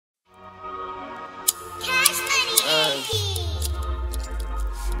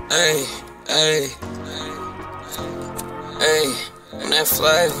Hey, hey, hey, on that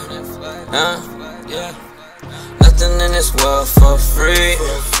flavor, huh? Yeah. Nothing in this world for free.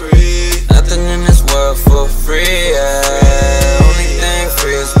 Nothing in this world for free. Yeah. Only thing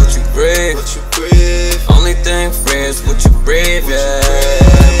free is what you breathe. Only thing free is what you breathe. Yeah.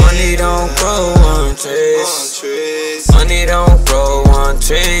 Money don't grow on trees. Money don't grow on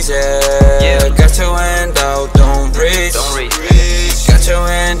trees. Yeah. Got your hand out, don't reach. Got your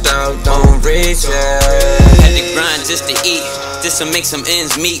hand out, don't reach. Yeah. Had to grind just to eat, just to make some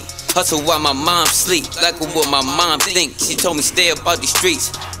ends meet. Hustle while my mom sleep, like what my mom think. She told me stay up out these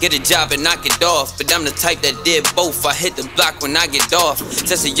streets, get a job and knock it off. But I'm the type that did both, I hit the block when I get off.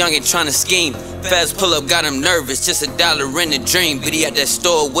 Just a youngin' tryna scheme, fast pull up got him nervous. Just $1 in a dream, but he had that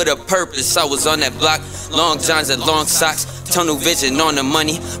store with a purpose. I was on that block, long johns and long socks, tunnel vision on the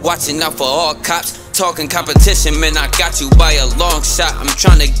money, watching out for all cops. Talking competition, man, I got you by a long shot. I'm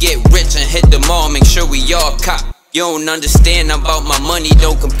tryna get rich and hit them all, make sure we all cop. You don't understand about my money,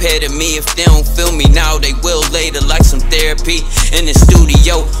 don't compare to me. If they don't feel me now, they will later, like some therapy. In the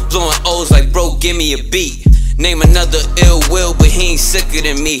studio, blowing O's like bro, give me a beat. Name another Illwill, but he ain't sicker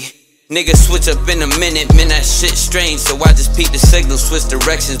than me. Niggas switch up in a minute, man, that shit strange. So I just peep the signal, switch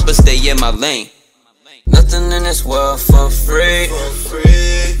directions, but stay in my lane. Nothing in this world for free.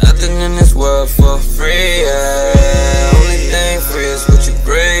 Nothing in this world for free. Yeah. Only thing free is what you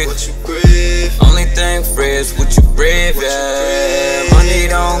breathe. Only thing free is what you breathe. Yeah. Money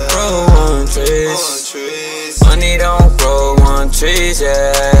don't grow on trees. Money don't grow on trees.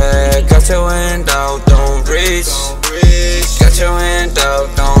 Yeah. Got your hand out, don't reach. Got your hand out,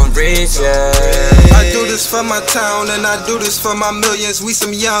 don't reach. Yeah. I do this for my town and I do this for my millions. We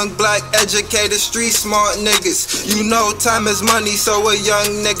some young, black, educated, street smart niggas. You know time is money, so a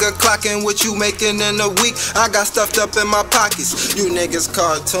young nigga clocking what you making in a week. I got stuffed up in my pockets. You niggas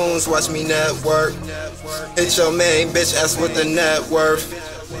cartoons, watch me network. Hit your main bitch ass with the net worth.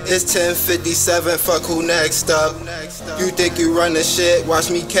 It's 10:57, fuck who next up. You think you run the shit,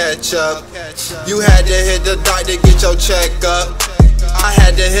 watch me catch up. You had to hit the doc to get your check up. I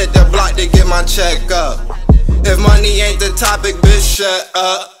had to hit the block to get my check up. If money ain't the topic, bitch, shut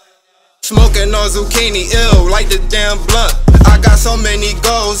up. Smoking on zucchini, ill like the damn blunt. I got so many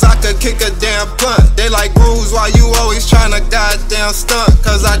goals, I could kick a damn punt. They like Groovz, why you always tryna goddamn stunt?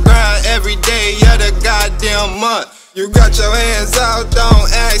 Cause I grind every day, yeah, the goddamn month. You got your hands out,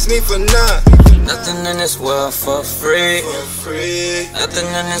 don't ask me for none. Nothing in this world for free. Nothing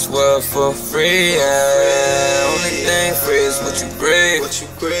in this world for free. Yeah. Only thing free is what you breathe.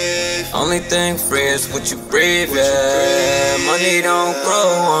 Only thing free is what you breathe. Yeah. Money don't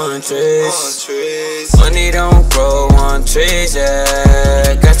grow on trees. Money don't grow on trees.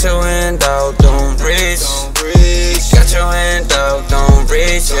 Yeah. Got